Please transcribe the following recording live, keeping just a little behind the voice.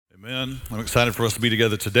Amen. I'm excited for us to be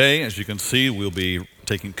together today. As you can see, we'll be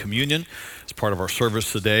taking communion as part of our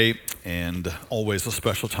service today, and always a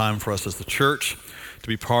special time for us as the church to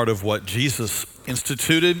be part of what Jesus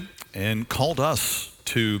instituted and called us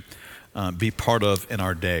to be part of in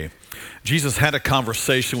our day. Jesus had a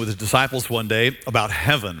conversation with his disciples one day about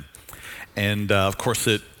heaven, and of course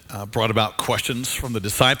it brought about questions from the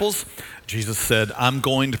disciples. Jesus said, "I'm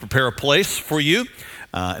going to prepare a place for you,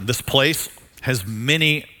 and this place has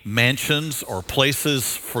many mansions or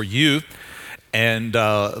places for you." And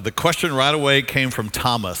the question right away came from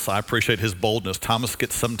Thomas. I appreciate his boldness. Thomas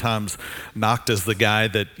gets sometimes knocked as the guy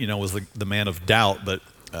that, was the man of doubt, but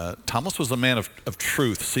Thomas was a man of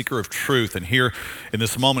truth, seeker of truth. And here in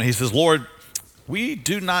this moment, he says, "Lord, we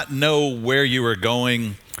do not know where you are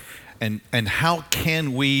going, and how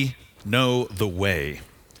can we know the way?"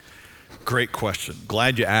 Great question.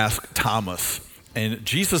 Glad you asked, Thomas. And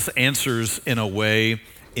Jesus answers in a way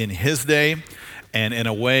in his day and in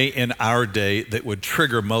a way in our day that would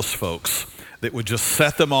trigger most folks, that would just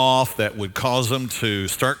set them off, that would cause them to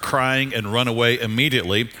start crying and run away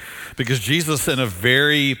immediately, because Jesus, in a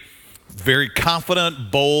very, very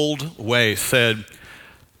confident, bold way, said,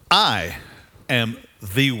 "I am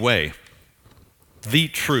the way, the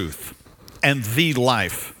truth, and the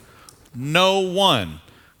life. No one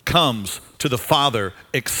comes to the Father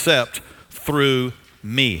except through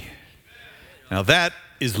me." Now that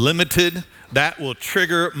is limited. That will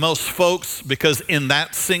trigger most folks, because in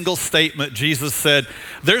that single statement, Jesus said,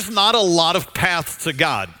 there's not a lot of paths to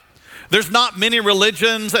God. There's not many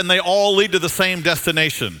religions, and they all lead to the same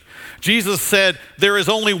destination. Jesus said, there is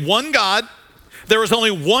only one God. There is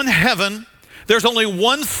only one heaven. There's only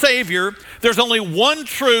one Savior. There's only one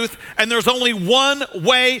truth, and there's only one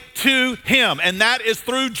way to him, and that is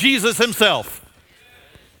through Jesus himself.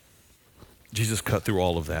 Jesus cut through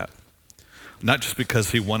all of that, not just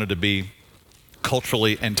because he wanted to be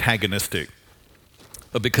culturally antagonistic,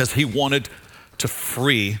 but because he wanted to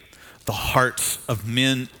free the hearts of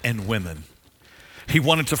men and women. He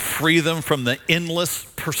wanted to free them from the endless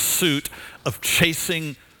pursuit of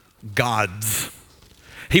chasing gods.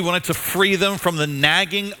 He wanted to free them from the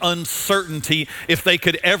nagging uncertainty if they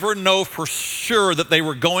could ever know for sure that they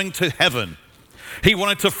were going to heaven. He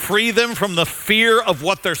wanted to free them from the fear of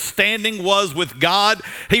what their standing was with God.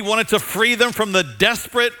 He wanted to free them from the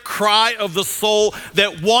desperate cry of the soul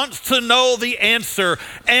that wants to know the answer,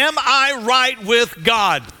 am I right with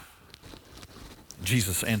God?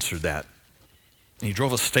 Jesus answered that. And he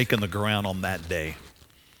drove a stake in the ground on that day,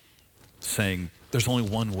 saying, there's only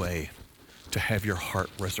one way to have your heart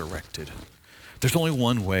resurrected. There's only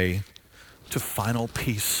one way to final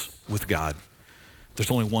peace with God.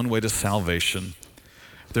 There's only one way to salvation.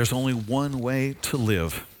 There's only one way to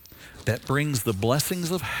live that brings the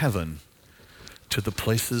blessings of heaven to the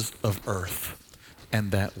places of earth.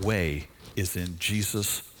 And that way is in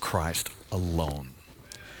Jesus Christ alone.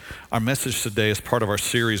 Our message today is part of our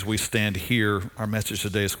series, We Stand Here. Our message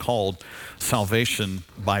today is called Salvation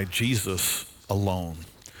by Jesus Alone.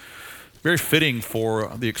 Very fitting for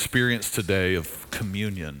the experience today of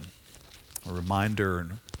communion, a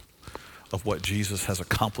reminder of what Jesus has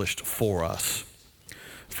accomplished for us.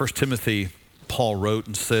 1 Timothy, Paul wrote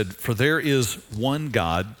and said, "For there is one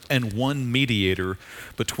God and one mediator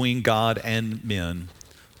between God and men,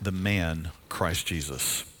 the man Christ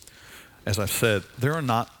Jesus." As I've said, there are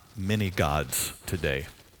not many gods today.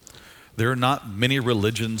 There are not many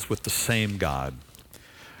religions with the same God.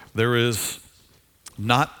 There is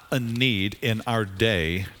not a need in our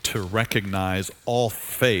day to recognize all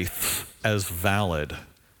faiths as valid.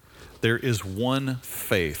 There is one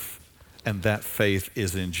faith, and that faith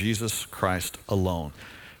is in Jesus Christ alone.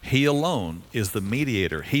 He alone is the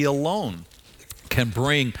mediator. He alone can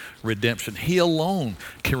bring redemption. He alone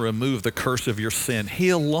can remove the curse of your sin. He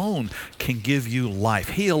alone can give you life.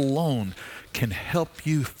 He alone can help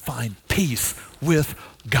you find peace with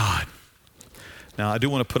God. Now, I do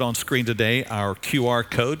want to put on screen today our QR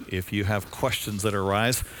code. If you have questions that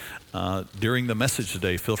arise during the message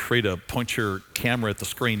today, feel free to point your camera at the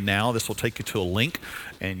screen now. This will take you to a link,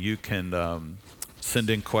 and you can send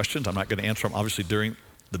in questions. I'm not going to answer them, obviously, during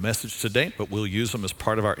the message today, but we'll use them as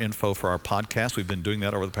part of our info for our podcast. We've been doing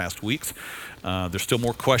that over the past weeks. There's still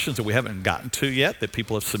more questions that we haven't gotten to yet that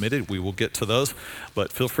people have submitted. We will get to those,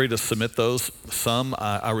 but feel free to submit those. Some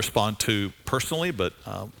I respond to personally, but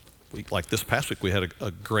like this past week, we had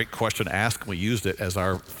a great question asked. We used it as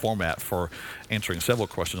our format for answering several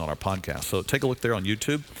questions on our podcast. So take a look there on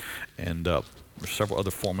YouTube, and there's several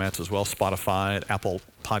other formats as well. Spotify, Apple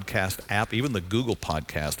Podcast app, even the Google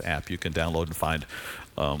Podcast app you can download and find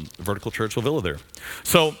Vertical Church Villa there.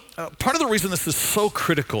 So part of the reason this is so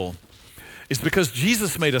critical is because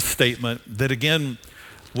Jesus made a statement that, again,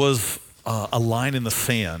 was a line in the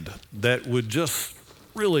sand that would just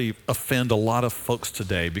really offend a lot of folks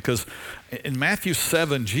today. Because in Matthew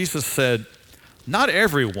 7, Jesus said, "Not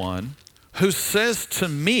everyone who says to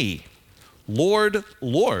me, 'Lord,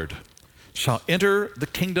 Lord,' shall enter the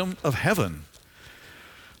kingdom of heaven."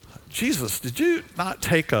 Jesus, did you not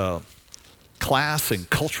take a class in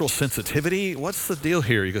cultural sensitivity? What's the deal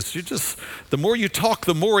here? He goes, the more you talk,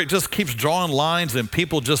 the more it just keeps drawing lines and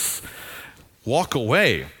people just walk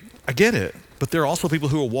away. I get it, but there are also people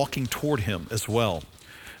who are walking toward him as well.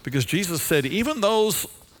 Because Jesus said, even those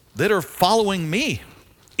that are following me,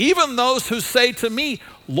 even those who say to me,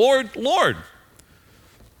 "Lord, Lord,"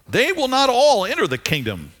 they will not all enter the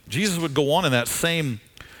kingdom. Jesus would go on in that same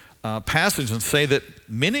passage and say that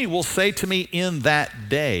many will say to me in that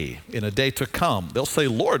day, in a day to come, they'll say,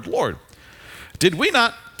 "Lord, Lord, did we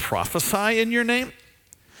not prophesy in your name?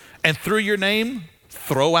 And through your name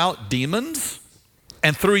throw out demons?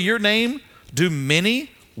 And through your name do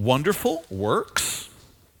many wonderful works?"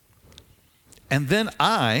 And then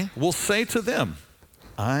I will say to them,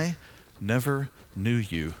 "I never knew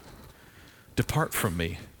you. Depart from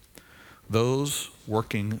me, those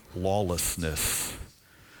working lawlessness."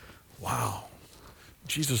 Wow.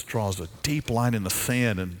 Jesus draws a deep line in the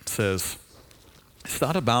sand and says, it's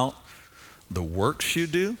not about the works you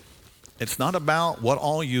do. It's not about what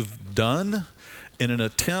all you've done in an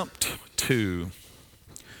attempt to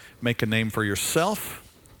make a name for yourself,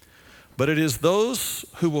 but it is those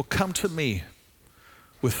who will come to me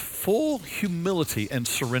with full humility and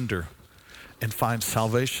surrender and find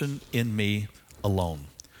salvation in me alone.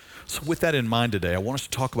 So with that in mind today, I want us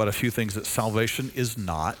to talk about a few things that salvation is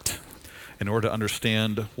not in order to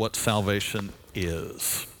understand what salvation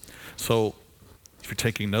is. So if you're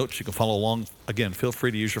taking notes, you can follow along. Again, feel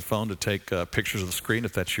free to use your phone to take pictures of the screen.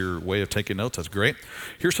 If that's your way of taking notes, that's great.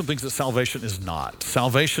 Here's some things that salvation is not.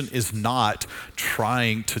 Salvation is not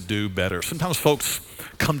trying to do better. Sometimes folks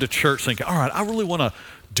come to church thinking, all right, I really want to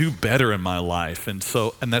do better in my life. And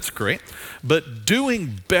that's great. But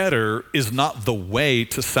doing better is not the way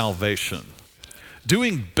to salvation.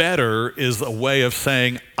 Doing better is a way of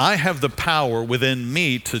saying, I have the power within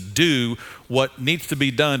me to do what needs to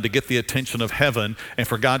be done to get the attention of heaven and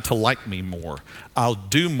for God to like me more. I'll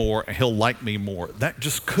do more and he'll like me more. That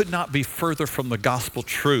just could not be further from the gospel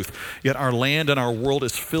truth. Yet our land and our world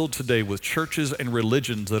is filled today with churches and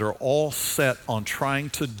religions that are all set on trying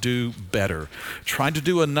to do better, trying to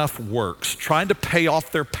do enough works, trying to pay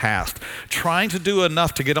off their past, trying to do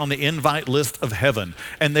enough to get on the invite list of heaven.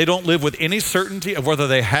 And they don't live with any certainty of whether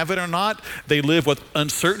they have it or not. They live with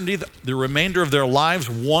uncertainty the remainder of their lives,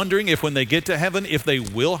 wondering if when they get to heaven, if they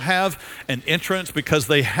will have an entrance, because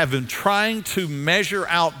they have been trying to measure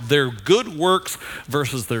out their good works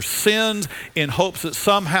versus their sins in hopes that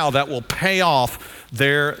somehow that will pay off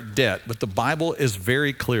their debt. But the Bible is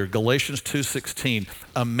very clear. Galatians 2:16,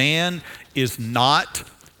 a man is not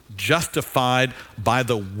justified by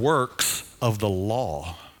the works of the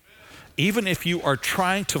law. Even if you are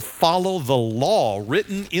trying to follow the law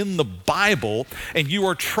written in the Bible and you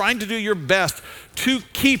are trying to do your best to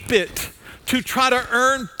keep it, to try to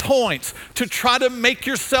earn points, to try to make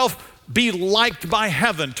yourself be liked by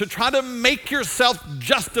heaven, to try to make yourself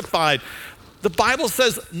justified, the Bible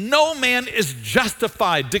says no man is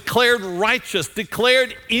justified, declared righteous,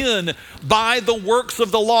 declared in by the works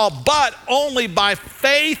of the law, but only by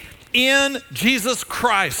faith in Jesus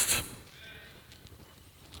Christ.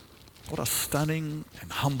 What a stunning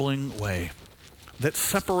and humbling way that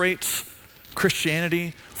separates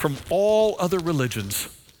Christianity from all other religions.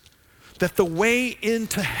 That the way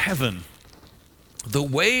into heaven, the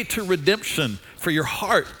way to redemption for your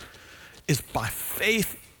heart is by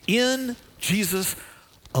faith in Jesus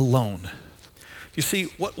alone. You see,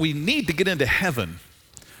 what we need to get into heaven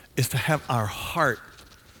is to have our heart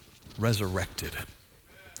resurrected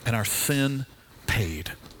and our sin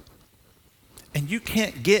paid. And you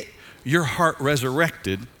can't get your heart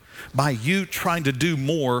resurrected by you trying to do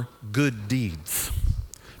more good deeds,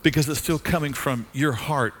 because it's still coming from your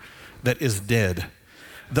heart that is dead.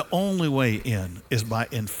 The only way in is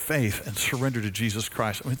in faith and surrender to Jesus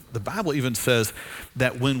Christ. I mean, the Bible even says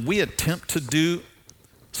that when we attempt to do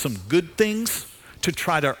some good things to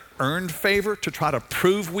try to earn favor, to try to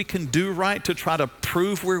prove we can do right, to try to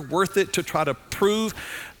prove we're worth it, to try to prove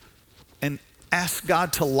and ask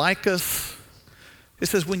God to like us, it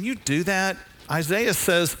says when you do that, Isaiah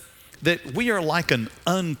says that we are like an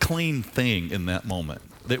unclean thing in that moment.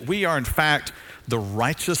 That we are in fact the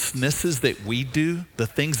righteousnesses that we do, the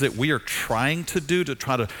things that we are trying to do to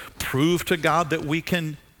try to prove to God that we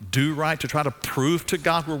can do right, to try to prove to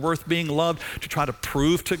God we're worth being loved, to try to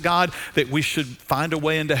prove to God that we should find a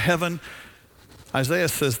way into heaven. Isaiah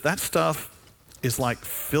says that stuff is like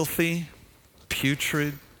filthy,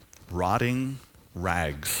 putrid, rotting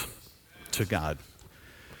rags to God.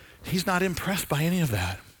 He's not impressed by any of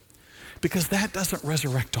that because that doesn't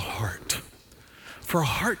resurrect a heart. For a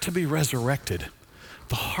heart to be resurrected,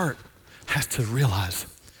 the heart has to realize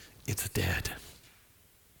it's dead.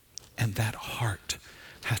 And that heart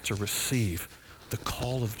has to receive the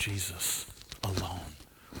call of Jesus alone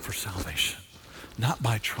for salvation. Not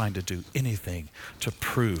by trying to do anything to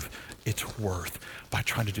prove its worth, by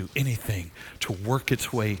trying to do anything to work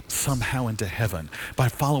its way somehow into heaven, by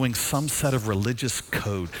following some set of religious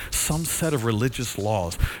code, some set of religious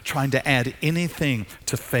laws, trying to add anything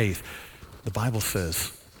to faith, the Bible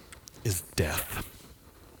says, is death.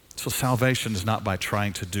 So salvation is not by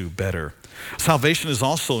trying to do better. Salvation is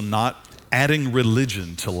also not adding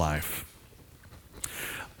religion to life.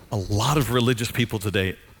 A lot of religious people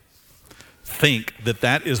today think that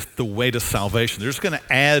that is the way to salvation. They're just going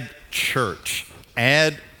to add church,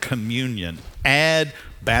 add communion, add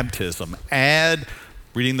baptism, add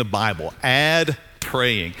reading the Bible, add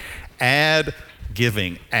praying, add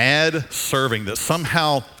giving, add serving, that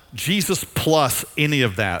somehow Jesus plus any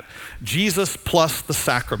of that, Jesus plus the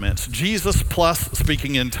sacraments, Jesus plus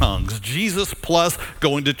speaking in tongues, Jesus plus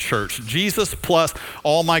going to church, Jesus plus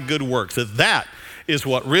all my good works, that is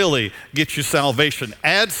what really gets you salvation.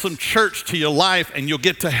 Add some church to your life and you'll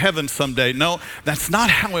get to heaven someday. No, that's not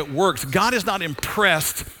how it works. God is not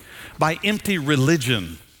impressed by empty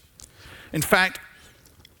religion. In fact,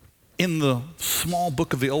 in the small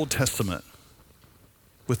book of the Old Testament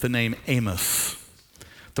with the name Amos,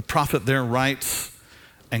 the prophet there writes,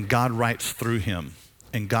 and God writes through him.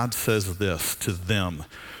 And God says this to them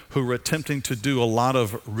who were attempting to do a lot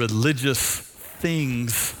of religious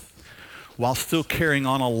things while still carrying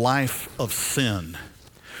on a life of sin,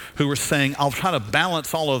 who were saying, I'll try to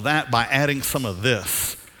balance all of that by adding some of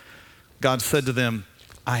this. God said to them,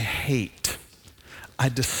 I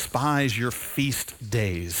despise your feast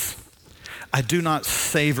days. I do not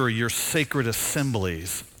savor your sacred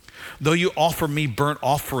assemblies. Though you offer me burnt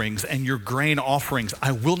offerings and your grain offerings,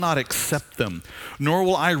 I will not accept them, nor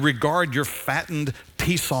will I regard your fattened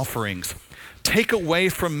peace offerings. Take away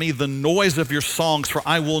from me the noise of your songs, for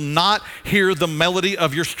I will not hear the melody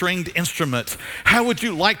of your stringed instruments. How would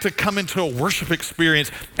you like to come into a worship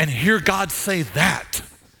experience and hear God say that?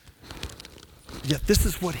 Yet this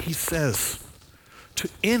is what he says to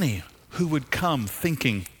any who would come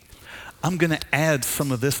thinking, I'm going to add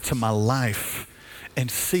some of this to my life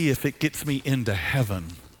and see if it gets me into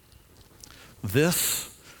heaven.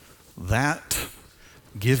 This, that,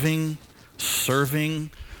 giving,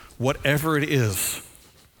 serving, whatever it is,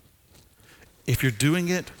 if you're doing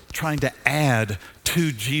it trying to add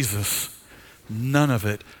to Jesus, none of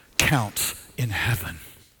it counts in heaven.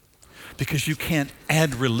 Because you can't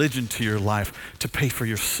add religion to your life to pay for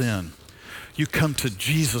your sin. You come to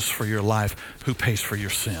Jesus for your life who pays for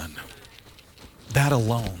your sin. That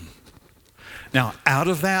alone. Now, out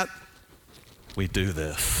of that, we do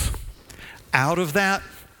this. Out of that,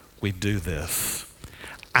 we do this.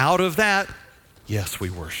 Out of that, yes, we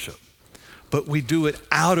worship. But we do it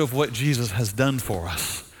out of what Jesus has done for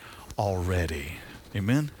us already.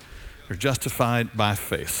 Amen? You're justified by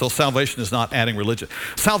faith. So salvation is not adding religion.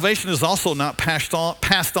 Salvation is also not passed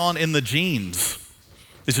on in the genes.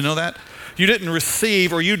 Did you know that? You didn't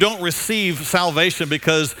receive, or you don't receive salvation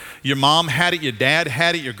because your mom had it, your dad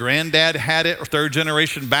had it, your granddad had it, or third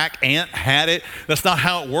generation back aunt had it. That's not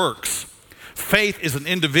how it works. Faith is an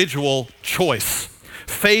individual choice.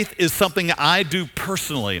 Faith is something I do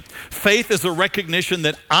personally. Faith is a recognition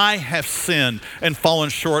that I have sinned and fallen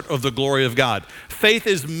short of the glory of God. Faith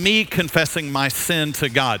is me confessing my sin to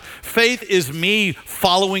God. Faith is me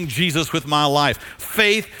following Jesus with my life.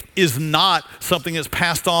 Faith is not something that's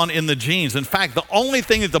passed on in the genes. In fact, the only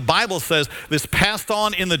thing that the Bible says that's passed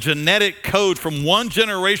on in the genetic code from one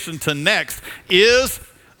generation to next is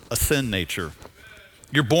a sin nature.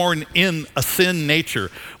 You're born in a sin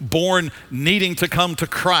nature, born needing to come to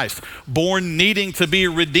Christ, born needing to be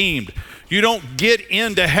redeemed. You don't get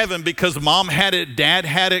into heaven because mom had it, dad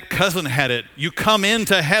had it, cousin had it. You come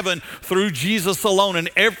into heaven through Jesus alone, and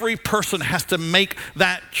every person has to make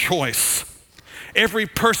that choice. Every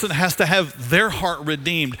person has to have their heart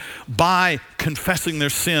redeemed by confessing their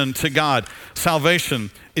sin to God.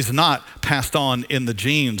 Salvation is not passed on in the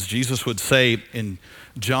genes. Jesus would say in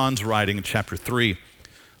John's writing in chapter 3,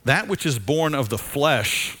 that which is born of the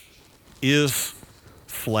flesh is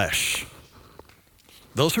flesh.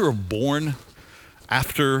 Those who are born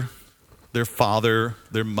after their father,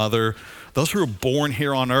 their mother, those who are born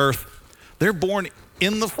here on earth, they're born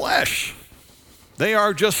in the flesh. They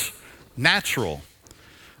are just natural.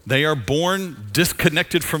 They are born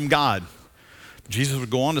disconnected from God. Jesus would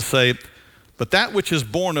go on to say, but that which is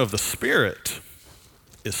born of the Spirit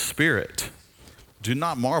is spirit. Do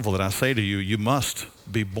not marvel that I say to you, you must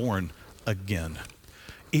be born again.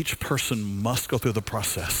 Each person must go through the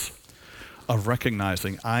process of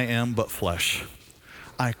recognizing I am but flesh.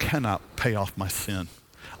 I cannot pay off my sin.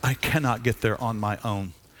 I cannot get there on my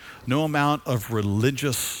own. No amount of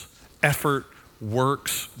religious effort,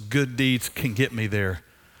 works, good deeds can get me there.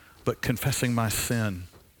 But confessing my sin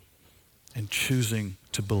and choosing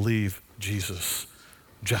to believe Jesus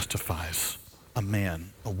justifies a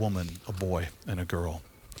man, a woman, a boy, and a girl.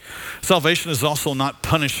 Salvation is also not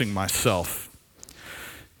punishing myself.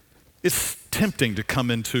 It's tempting to come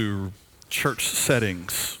into church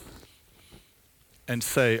settings and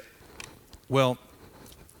say, well,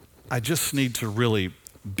 I just need to really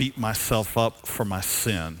beat myself up for my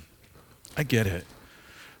sin. I get it.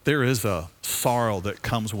 There is a sorrow that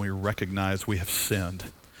comes when we recognize we have sinned.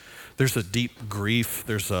 There's a deep grief.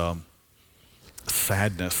 There's a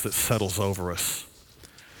sadness that settles over us.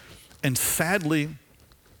 And sadly,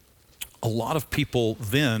 a lot of people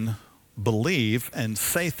then believe and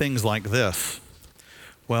say things like this.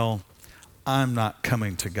 Well, I'm not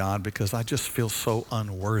coming to God because I just feel so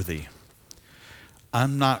unworthy.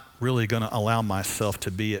 I'm not really going to allow myself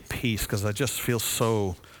to be at peace because I just feel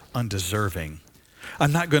so undeserving.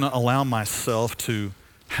 I'm not going to allow myself to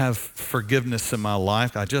have forgiveness in my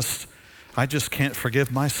life. I just can't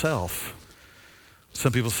forgive myself.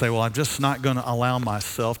 Some people say, well, I'm just not going to allow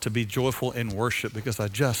myself to be joyful in worship because I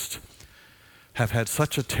just have had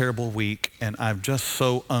such a terrible week and I'm just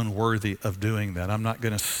so unworthy of doing that. I'm not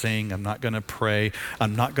going to sing. I'm not going to pray.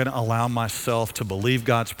 I'm not going to allow myself to believe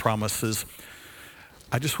God's promises.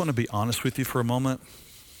 I just want to be honest with you for a moment.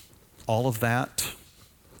 All of that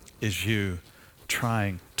is you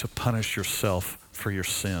trying to punish yourself for your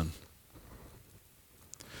sin.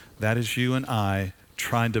 That is you and I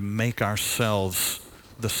trying to make ourselves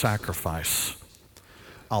the sacrifice.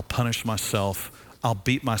 I'll punish myself. I'll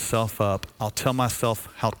beat myself up. I'll tell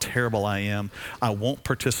myself how terrible I am. I won't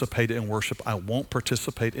participate in worship. I won't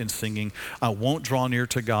participate in singing. I won't draw near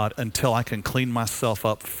to God until I can clean myself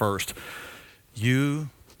up first. You,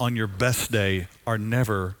 on your best day, are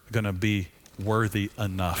never going to be worthy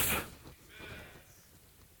enough.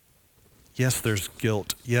 Yes, there's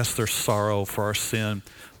guilt. Yes, there's sorrow for our sin.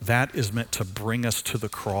 That is meant to bring us to the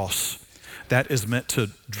cross. That is meant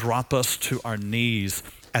to drop us to our knees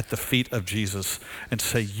at the feet of Jesus and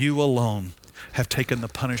say, you alone have taken the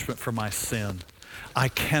punishment for my sin. I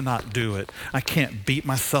cannot do it. I can't beat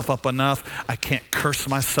myself up enough. I can't curse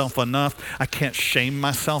myself enough. I can't shame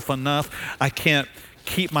myself enough. I can't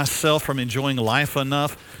keep myself from enjoying life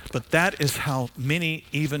enough. But that is how many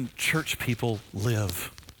even church people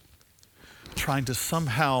live, trying to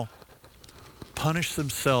somehow punish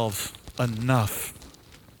themselves enough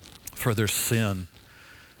for their sin.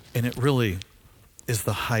 And it really is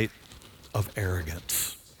the height of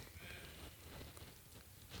arrogance.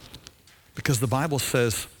 Because the Bible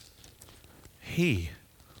says, he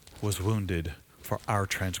was wounded for our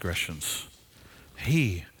transgressions.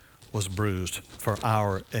 He was bruised for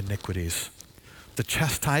our iniquities. The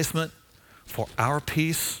chastisement for our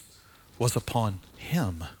peace was upon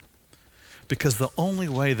him. Because the only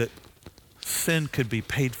way that sin could be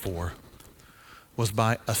paid for was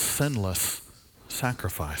by a sinless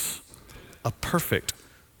sacrifice, a perfect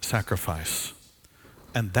sacrifice.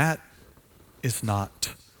 And that is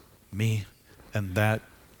not me, and that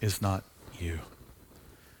is not you.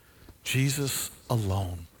 Jesus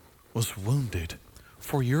alone was wounded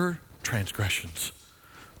for your transgressions,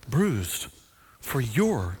 bruised for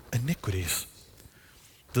your iniquities.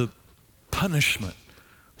 The punishment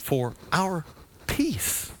for our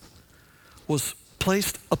peace was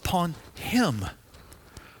placed upon him.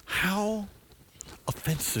 How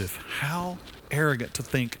offensive, how arrogant to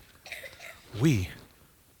think we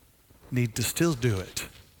need to still do it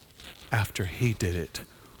after he did it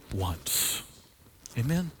once.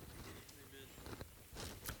 Amen?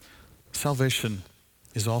 Salvation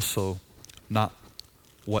is also not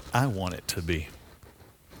what I want it to be.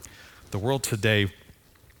 The world today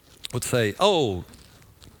would say, oh,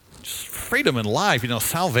 just freedom in life,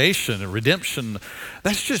 salvation and redemption,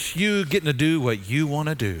 that's just you getting to do what you want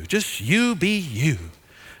to do. Just you be you.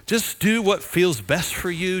 Just do what feels best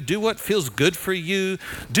for you. Do what feels good for you.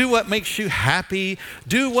 Do what makes you happy.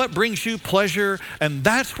 Do what brings you pleasure. And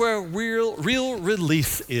that's where real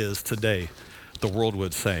release is today, the world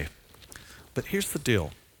would say. But here's the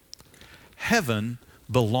deal. Heaven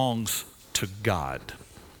belongs to God.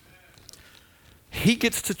 He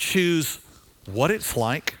gets to choose what it's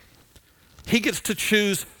like. He gets to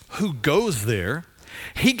choose who goes there.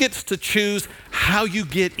 He gets to choose how you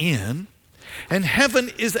get in. And heaven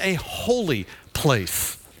is a holy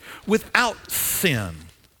place without sin.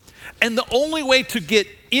 And the only way to get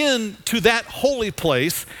into that holy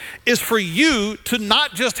place is for you to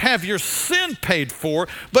not just have your sin paid for,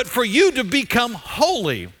 but for you to become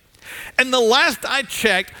holy. And the last I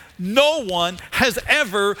checked, no one has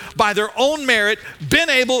ever, by their own merit, been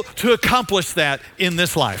able to accomplish that in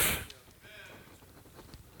this life.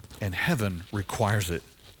 And heaven requires it.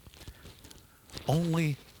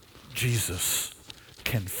 Only Jesus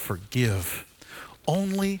can forgive.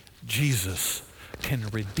 Only Jesus can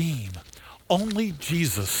redeem. Only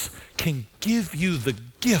Jesus can give you the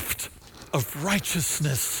gift of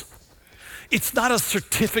righteousness. It's not a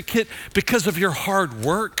certificate because of your hard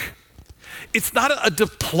work. It's not a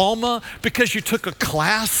diploma because you took a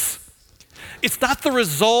class. It's not the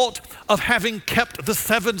result of having kept the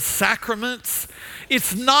 7 sacraments.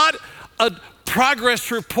 It's not a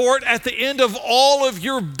progress report at the end of all of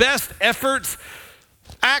your best efforts.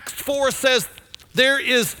 Acts 4 says, there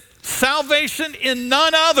is salvation in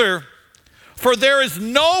none other, for there is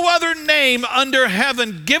no other name under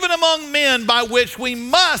heaven given among men by which we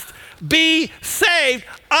must be saved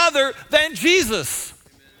other than Jesus.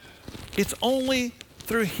 It's only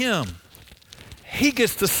through him. He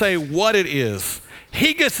gets to say what it is.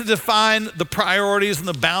 He gets to define the priorities and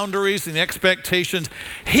the boundaries and the expectations.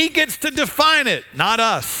 He gets to define it, not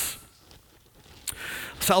us.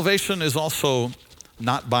 Salvation is also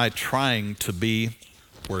not by trying to be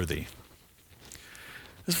worthy.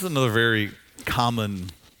 This is another very common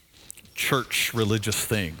church religious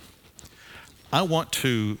thing. I want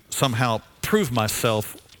to somehow prove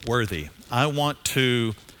myself worthy. I want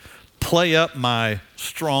to play up my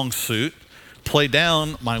strong suit, play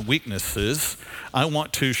down my weaknesses. I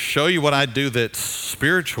want to show you what I do that's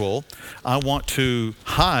spiritual. I want to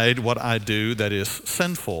hide what I do that is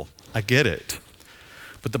sinful. I get it.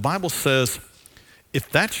 But the Bible says, if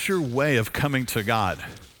that's your way of coming to God,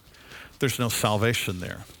 there's no salvation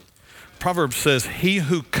there. Proverbs says, he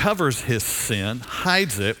who covers his sin,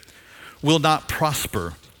 hides it, will not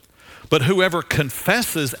prosper. But whoever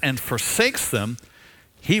confesses and forsakes them,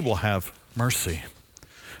 he will have mercy.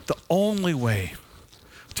 The only way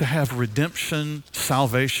to have redemption,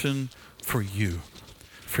 salvation for you,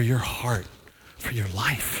 for your heart, for your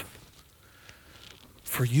life,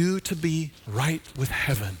 for you to be right with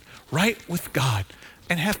heaven, right with God,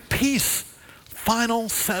 and have peace, final,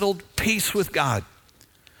 settled peace with God,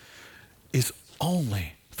 is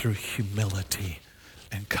only through humility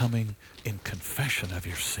and coming in confession of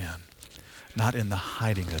your sin, not in the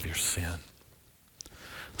hiding of your sin.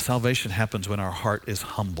 Salvation happens when our heart is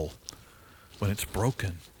humble, when it's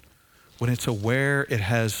broken, when it's aware it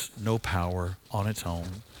has no power on its own,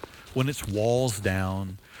 when it's walls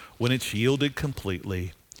down, when it's yielded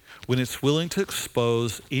completely, when it's willing to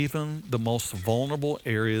expose even the most vulnerable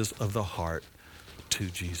areas of the heart to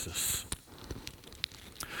Jesus.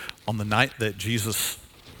 On the night that Jesus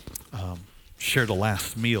shared a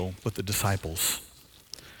last meal with the disciples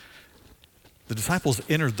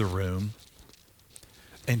entered the room,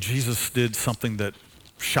 and Jesus did something that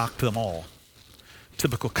shocked them all.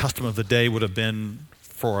 Typical custom of the day would have been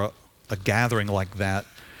for a gathering like that,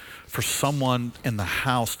 for someone in the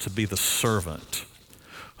house to be the servant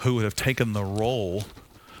who would have taken the role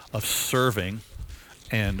of serving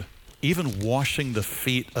and even washing the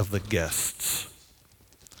feet of the guests.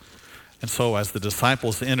 And so as the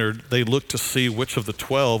disciples entered, they looked to see which of the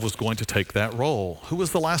 12 was going to take that role. Who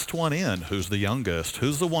was the last one in? Who's the youngest?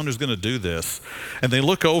 Who's the one who's going to do this? And they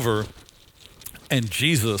look over, and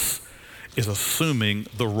Jesus is assuming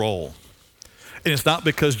the role. And it's not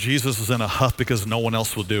because Jesus is in a huff because no one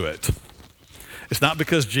else will do it. It's not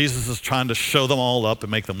because Jesus is trying to show them all up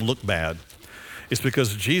and make them look bad. It's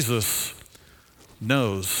because Jesus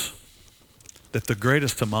knows that the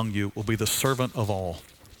greatest among you will be the servant of all.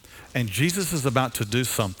 And Jesus is about to do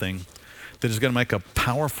something that is going to make a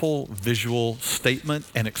powerful visual statement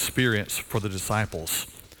and experience for the disciples.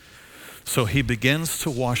 So he begins to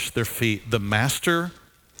wash their feet. The master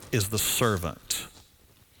is the servant.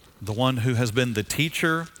 The one who has been the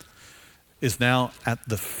teacher is now at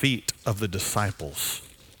the feet of the disciples.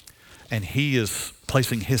 And he is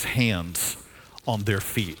placing his hands on their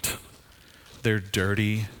feet. their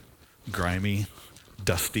dirty, grimy,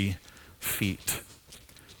 dusty feet.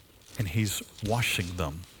 And he's washing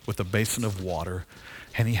them with a basin of water,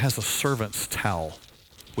 and he has a servant's towel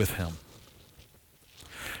with him.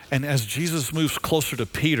 And as Jesus moves closer to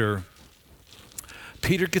Peter,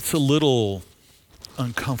 Peter gets a little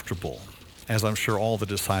uncomfortable, as I'm sure all the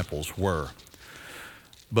disciples were.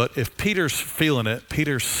 But if Peter's feeling it,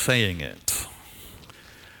 Peter's saying it.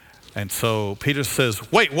 And so Peter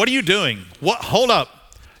says, wait, what are you doing? What? Hold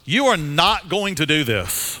up. You are not going to do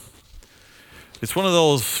this. It's one of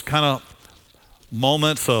those kind of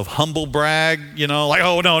moments of humble brag, like,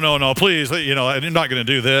 oh, no, please, I'm not going to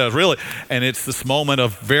do this, really. And it's this moment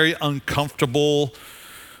of very uncomfortable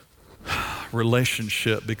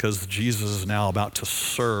relationship because Jesus is now about to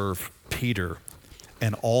serve Peter.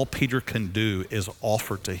 And all Peter can do is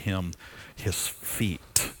offer to him his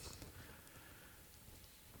feet.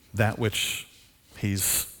 That which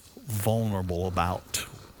he's vulnerable about,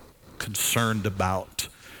 concerned about.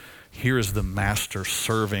 Here is the master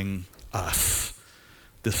serving us.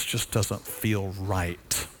 This just doesn't feel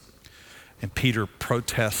right. And Peter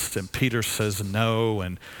protests, and Peter says no,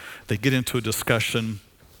 and they get into a discussion,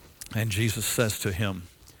 and Jesus says to him,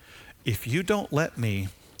 if you don't let me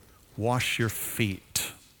wash your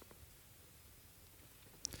feet,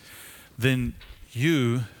 then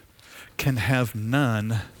you can have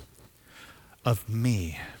none of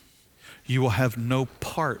me. You will have no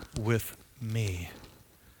part with me.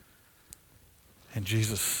 And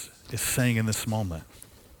Jesus is saying in this moment,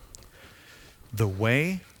 the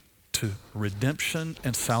way to redemption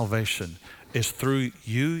and salvation is through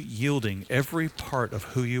you yielding every part of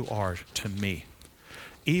who you are to me.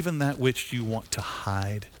 Even that which you want to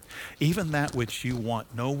hide, even that which you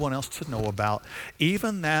want no one else to know about,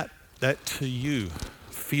 even that to you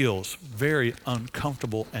feels very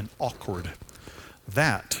uncomfortable and awkward.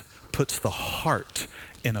 That puts the heart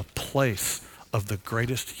in a place of the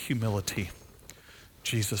greatest humility.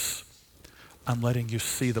 Jesus, I'm letting you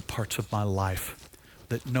see the parts of my life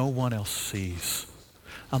that no one else sees.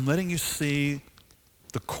 I'm letting you see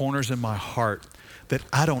the corners in my heart that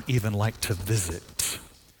I don't even like to visit.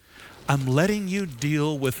 I'm letting you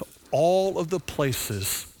deal with all of the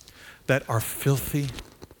places that are filthy,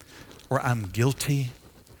 where I'm guilty,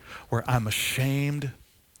 where I'm ashamed,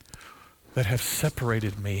 that have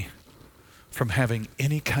separated me from having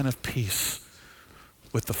any kind of peace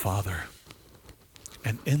with the Father.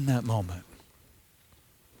 And in that moment,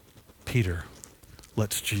 Peter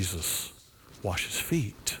lets Jesus wash his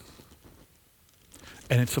feet.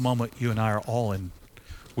 And it's a moment you and I are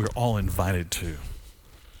we're all invited to.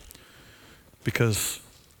 Because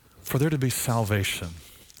for there to be salvation,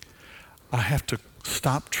 I have to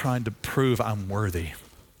stop trying to prove I'm worthy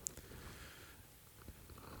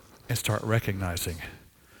and start recognizing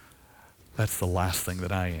that's the last thing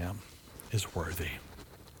that I am, is worthy.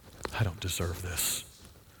 I don't deserve this.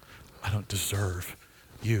 I don't deserve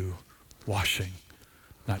you washing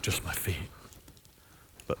not just my feet,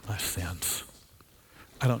 but my sins.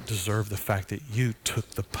 I don't deserve the fact that you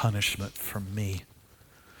took the punishment from me.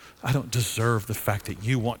 I don't deserve the fact that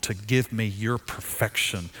you want to give me your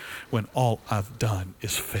perfection when all I've done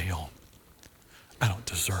is fail. I don't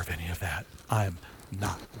deserve any of that. I'm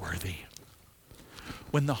not worthy.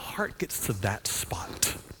 When the heart gets to that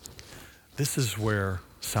spot, this is where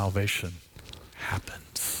salvation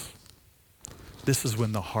happens. This is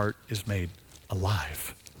when the heart is made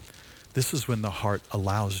alive. This is when the heart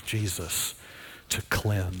allows Jesus to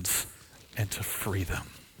cleanse and to free them.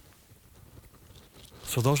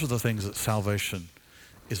 So those are the things that salvation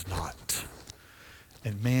is not.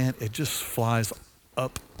 And man, it just flies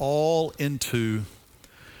up all into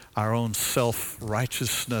our own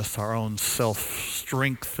self-righteousness, our own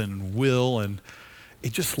self-strength and will, and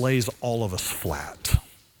it just lays all of us flat,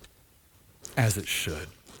 as it should.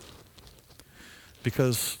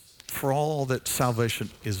 Because for all that salvation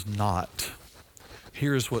is not,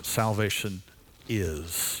 here's what salvation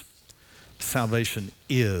is. Salvation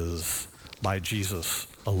is by Jesus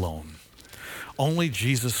alone. Only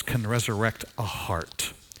Jesus can resurrect a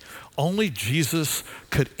heart. Only Jesus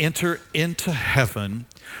could enter into heaven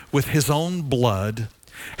with his own blood,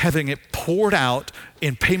 having it poured out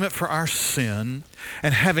in payment for our sin,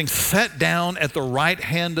 and having sat down at the right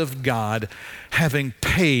hand of God, having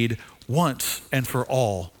paid once and for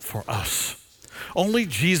all for us. Only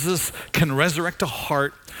Jesus can resurrect a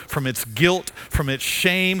heart from its guilt, from its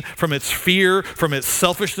shame, from its fear, from its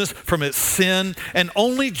selfishness, from its sin. And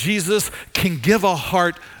only Jesus can give a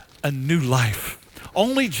heart a new life.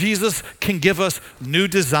 Only Jesus can give us new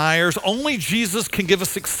desires. Only Jesus can give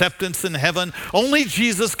us acceptance in heaven. Only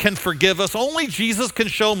Jesus can forgive us. Only Jesus can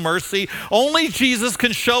show mercy. Only Jesus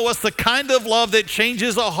can show us the kind of love that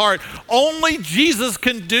changes a heart. Only Jesus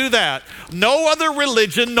can do that. No other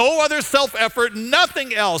religion, no other self-effort,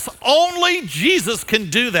 nothing else. Only Jesus can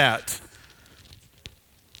do that.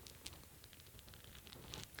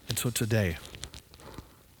 And so today,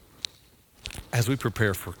 as we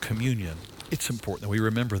prepare for communion, it's important that we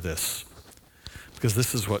remember this, because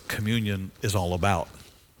this is what communion is all about.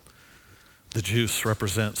 The juice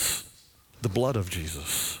represents the blood of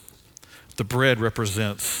Jesus. The bread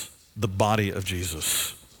represents the body of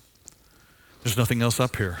Jesus. There's nothing else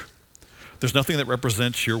up here. There's nothing that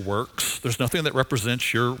represents your works. There's nothing that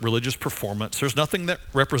represents your religious performance. There's nothing that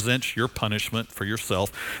represents your punishment for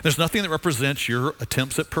yourself. There's nothing that represents your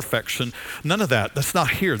attempts at perfection. None of that. That's not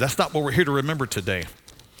here. That's not what we're here to remember today.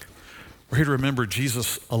 We're here to remember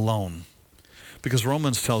Jesus alone, because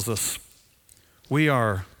Romans tells us we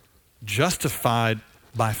are justified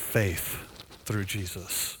by faith through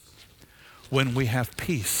Jesus. When we have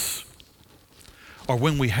peace, or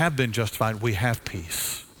when we have been justified, we have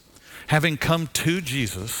peace. Having come to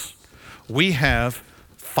Jesus, we have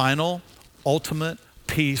final, ultimate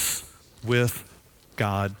peace with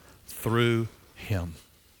God through him.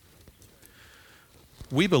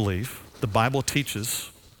 We believe, the Bible teaches,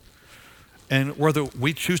 and whether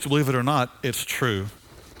we choose to believe it or not, it's true,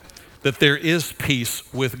 that there is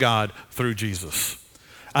peace with God through Jesus.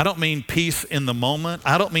 I don't mean peace in the moment.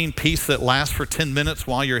 I don't mean peace that lasts for 10 minutes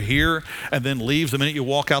while you're here and then leaves the minute you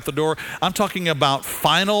walk out the door. I'm talking about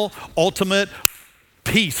final, ultimate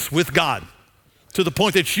peace with God, to the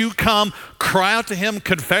point that you come, cry out to him,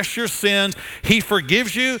 confess your sins. He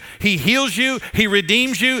forgives you, he heals you, he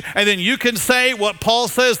redeems you, and then you can say what Paul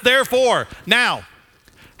says, therefore, now,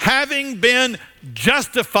 having been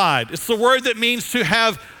justified. It's the word that means to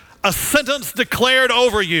have a sentence declared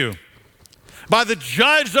over you. By the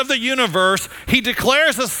judge of the universe, he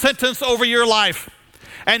declares a sentence over your life.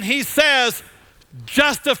 And he says,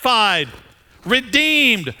 justified,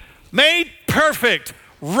 redeemed, made perfect,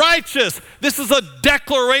 righteous. This is a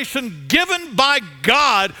declaration given by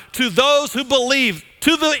God to those who believe,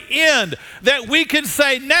 to the end that we can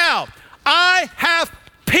say, now, I have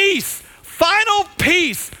peace, final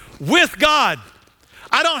peace with God.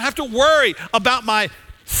 I don't have to worry about my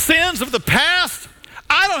sins of the past.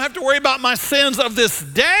 I don't have to worry about my sins of this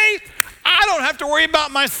day. I don't have to worry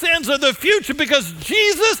about my sins of the future, because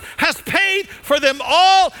Jesus has paid for them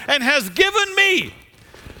all and has given me,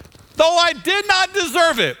 though I did not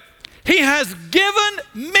deserve it, he has given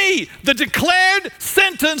me the declared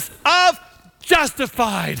sentence of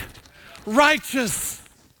justified, righteous.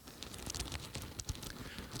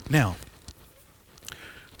 Now,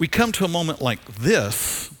 we come to a moment like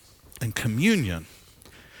this in communion,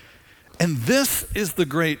 and this is the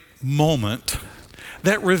great moment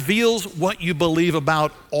that reveals what you believe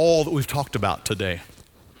about all that we've talked about today.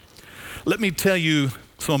 Let me tell you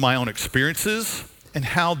some of my own experiences and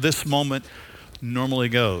how this moment normally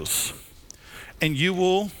goes. And you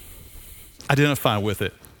will identify with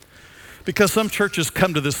it. Because some churches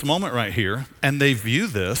come to this moment right here and they view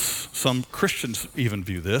this, some Christians even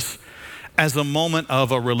view this, as a moment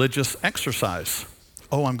of a religious exercise.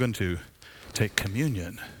 Oh, I'm going to take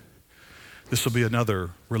communion. This will be another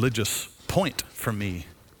religious point for me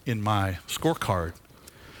in my scorecard.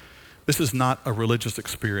 This is not a religious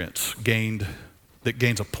experience that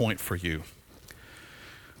gains a point for you.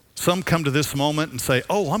 Some come to this moment and say,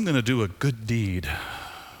 oh, I'm going to do a good deed.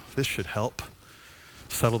 This should help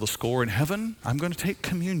settle the score in heaven. I'm going to take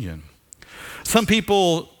communion. Some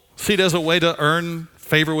people see it as a way to earn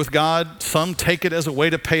favor with God. Some take it as a way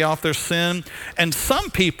to pay off their sin. And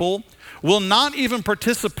some people will not even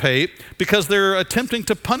participate because they're attempting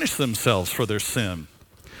to punish themselves for their sin.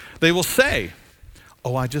 They will say,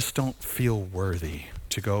 oh, I just don't feel worthy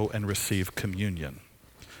to go and receive communion.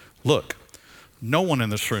 Look, no one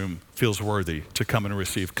in this room feels worthy to come and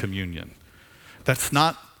receive communion. That's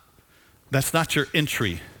not your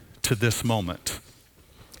entry to this moment.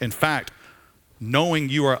 In fact, knowing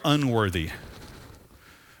you are unworthy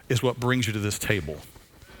is what brings you to this table.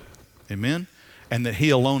 Amen? And that he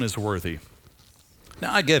alone is worthy.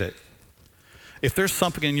 Now, I get it. If there's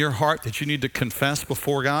something in your heart that you need to confess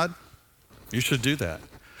before God, you should do that.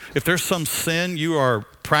 If there's some sin you are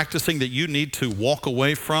practicing that you need to walk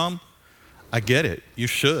away from, I get it. You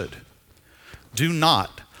should. Do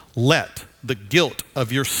not let the guilt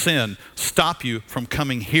of your sin stop you from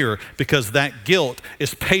coming here, because that guilt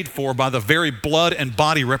is paid for by the very blood and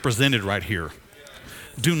body represented right here.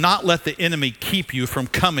 do not let the enemy keep you from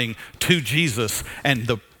coming to Jesus and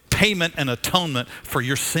the payment and atonement for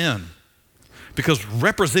your sin. Because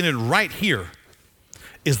represented right here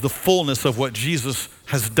is the fullness of what Jesus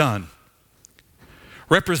has done.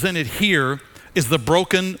 Represented here is the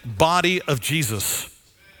broken body of Jesus.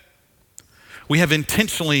 We have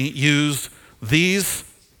intentionally used these,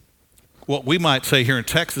 what we might say here in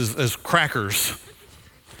Texas, as crackers.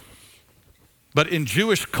 But in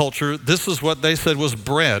Jewish culture, this is what they said was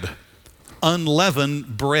bread,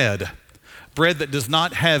 unleavened bread, bread that does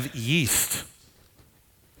not have yeast.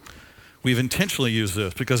 We've intentionally used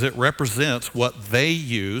this because it represents what they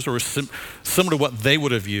use, or similar to what they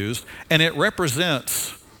would have used, and it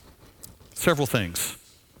represents several things.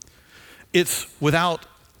 It's without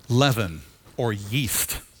leaven or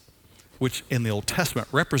yeast, which in the Old Testament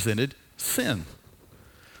represented sin.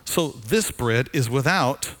 So this bread is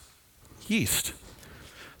without yeast.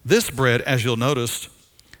 This bread, as you'll notice,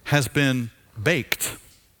 has been baked.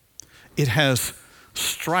 It has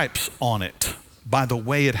stripes on it by the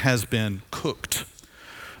way it has been cooked.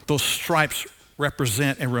 Those stripes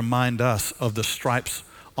represent and remind us of the stripes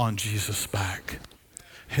on Jesus' back,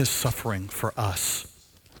 his suffering for us.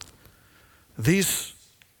 This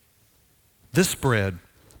bread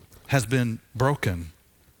has been broken.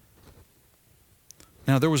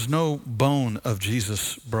 Now, there was no bone of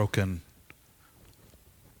Jesus broken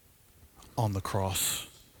on the cross.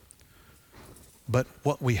 But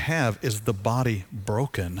what we have is the body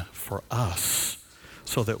broken for us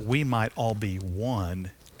so that we might all be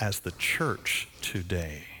one as the church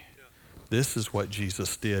today. This is what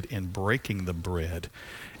Jesus did in breaking the bread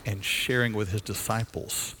and sharing with his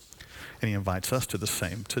disciples. And he invites us to the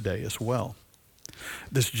same today as well.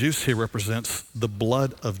 This juice here represents the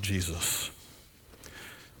blood of Jesus.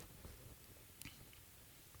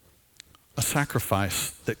 A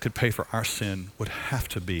sacrifice that could pay for our sin would have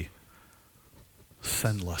to be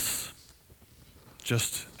sinless,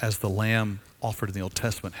 just as the lamb offered in the Old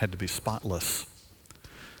Testament had to be spotless.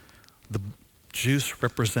 The juice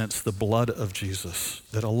represents the blood of Jesus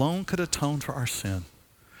that alone could atone for our sin,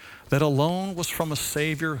 that alone was from a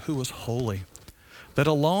Savior who was holy, that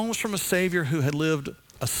alone was from a Savior who had lived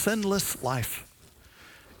a sinless life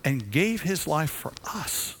and gave his life for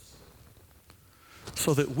us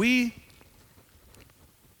so that we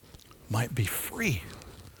might be free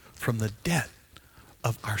from the debt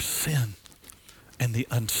of our sin and the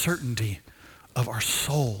uncertainty of our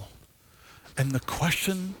soul and the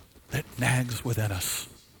question that nags within us.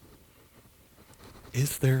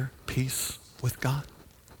 Is there peace with God?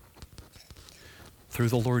 Through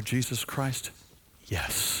the Lord Jesus Christ?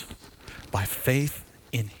 Yes. By faith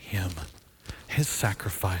in him, his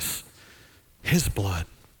sacrifice, his blood,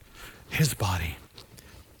 his body.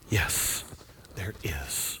 Yes, there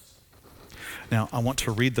is. Now, I want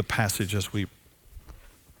to read the passage as we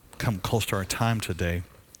come close to our time today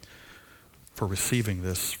for receiving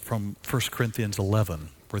this from 1 Corinthians 11,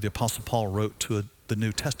 where the Apostle Paul wrote to the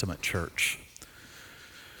New Testament church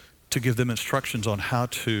to give them instructions on how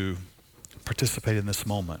to participate in this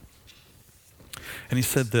moment. And he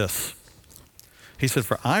said this. He said,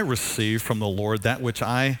 "For I received from the Lord that which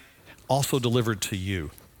I also delivered to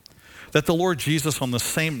you, that the Lord Jesus on the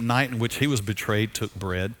same night in which he was betrayed took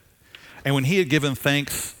bread, and when he had given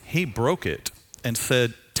thanks, he broke it and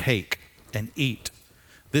said, 'Take and eat.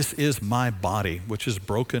 This is my body, which is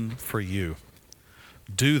broken for you.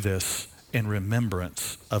 Do this in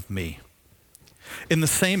remembrance of me.' In the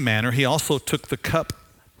same manner, he also took the cup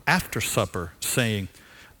after supper, saying,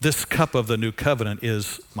 'This cup of the new covenant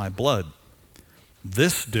is my blood.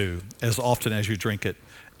 This do as often as you drink it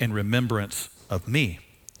in remembrance of me.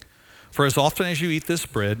 For as often as you eat this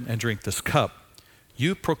bread and drink this cup,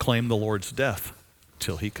 you proclaim the Lord's death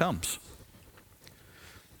till he comes.'"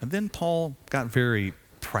 And then Paul got very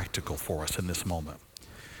practical for us in this moment.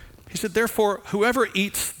 He said, "Therefore, whoever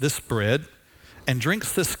eats this bread and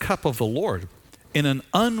drinks this cup of the Lord in an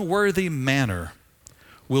unworthy manner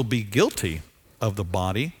will be guilty of the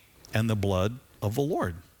body and the blood of the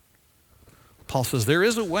Lord." Paul says there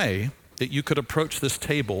is a way that you could approach this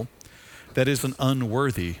table that is an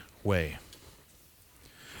unworthy way.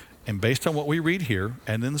 And based on what we read here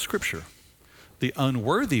and in the scripture, the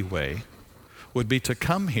unworthy way would be to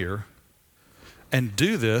come here and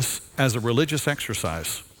do this as a religious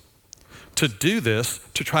exercise, to do this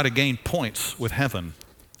to try to gain points with heaven,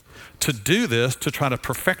 to do this to try to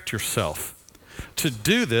perfect yourself, to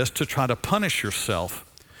do this to try to punish yourself,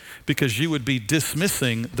 because you would be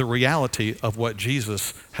dismissing the reality of what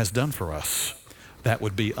Jesus has done for us. That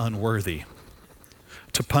would be unworthy.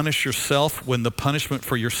 To punish yourself when the punishment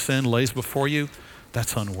for your sin lays before you,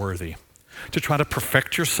 that's unworthy. to try to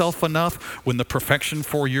perfect yourself enough when the perfection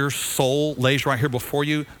for your soul lays right here before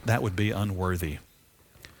you, that would be unworthy.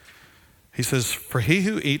 He says, for he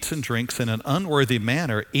who eats and drinks in an unworthy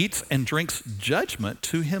manner eats and drinks judgment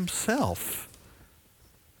to himself.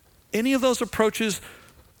 Any of those approaches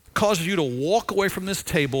causes you to walk away from this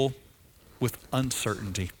table with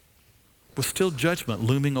uncertainty, with still judgment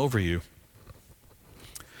looming over you.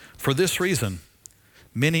 For this reason,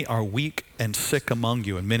 many are weak and sick among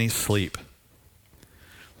you, and many sleep.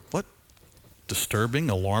 What disturbing,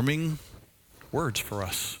 alarming words for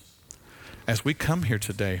us. As we come here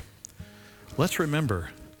today, let's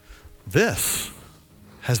remember this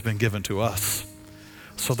has been given to us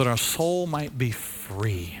so that our soul might be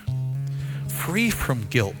free. Free from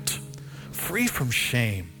guilt, free from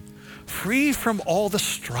shame, free from all the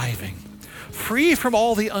striving, free from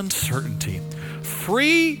all the uncertainty,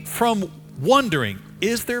 free from wondering,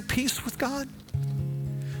 is there peace with God?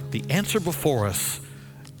 The answer before us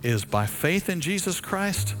is by faith in Jesus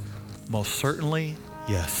Christ, most certainly,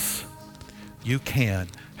 yes. You can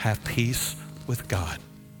have peace with God.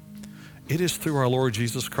 It is through our Lord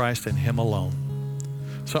Jesus Christ and Him alone.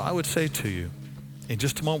 So I would say to you, in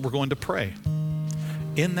just a moment we're going to pray.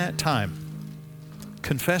 In that time,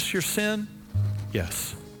 confess your sin,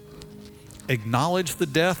 yes. Acknowledge the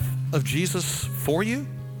death of Jesus for you,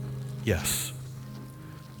 yes.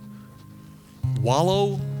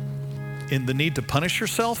 Wallow in the need to punish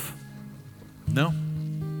yourself, no.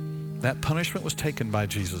 That punishment was taken by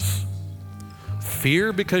Jesus.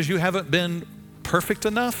 Fear because you haven't been perfect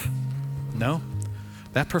enough, no.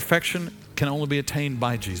 That perfection can only be attained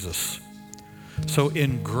by Jesus. So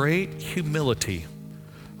in great humility,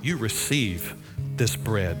 you receive this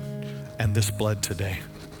bread and this blood today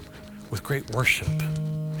with great worship.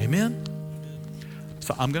 Amen?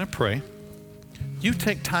 So I'm going to pray. You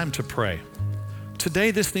take time to pray. Today,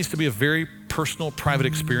 this needs to be a very personal, private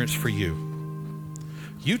experience for you.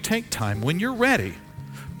 You take time. When you're ready,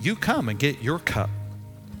 you come and get your cup,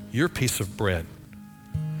 your piece of bread.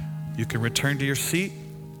 You can return to your seat.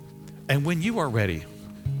 And when you are ready,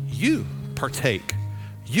 you partake,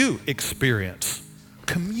 you experience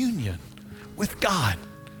communion with God.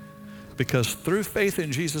 Because through faith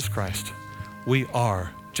in Jesus Christ, we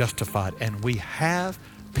are justified and we have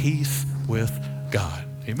peace with God.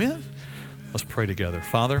 Amen? Let's pray together.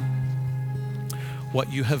 Father,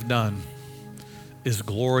 what you have done is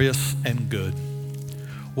glorious and good.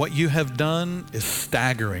 What you have done is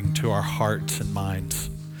staggering to our hearts and minds.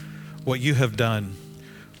 What you have done,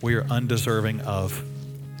 we are undeserving of.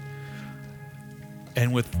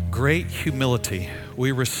 And with great humility,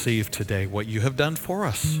 we receive today what you have done for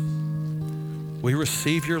us. We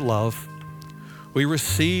receive your love. We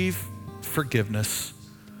receive forgiveness.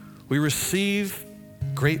 We receive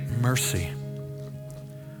great mercy.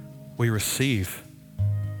 We receive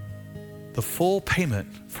the full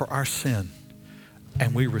payment for our sin.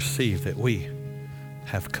 And we receive that we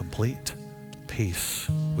have complete peace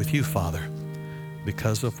with you, Father,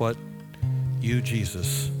 because of what you,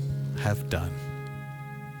 Jesus, have done.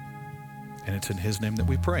 And it's in His name that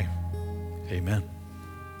we pray. Amen.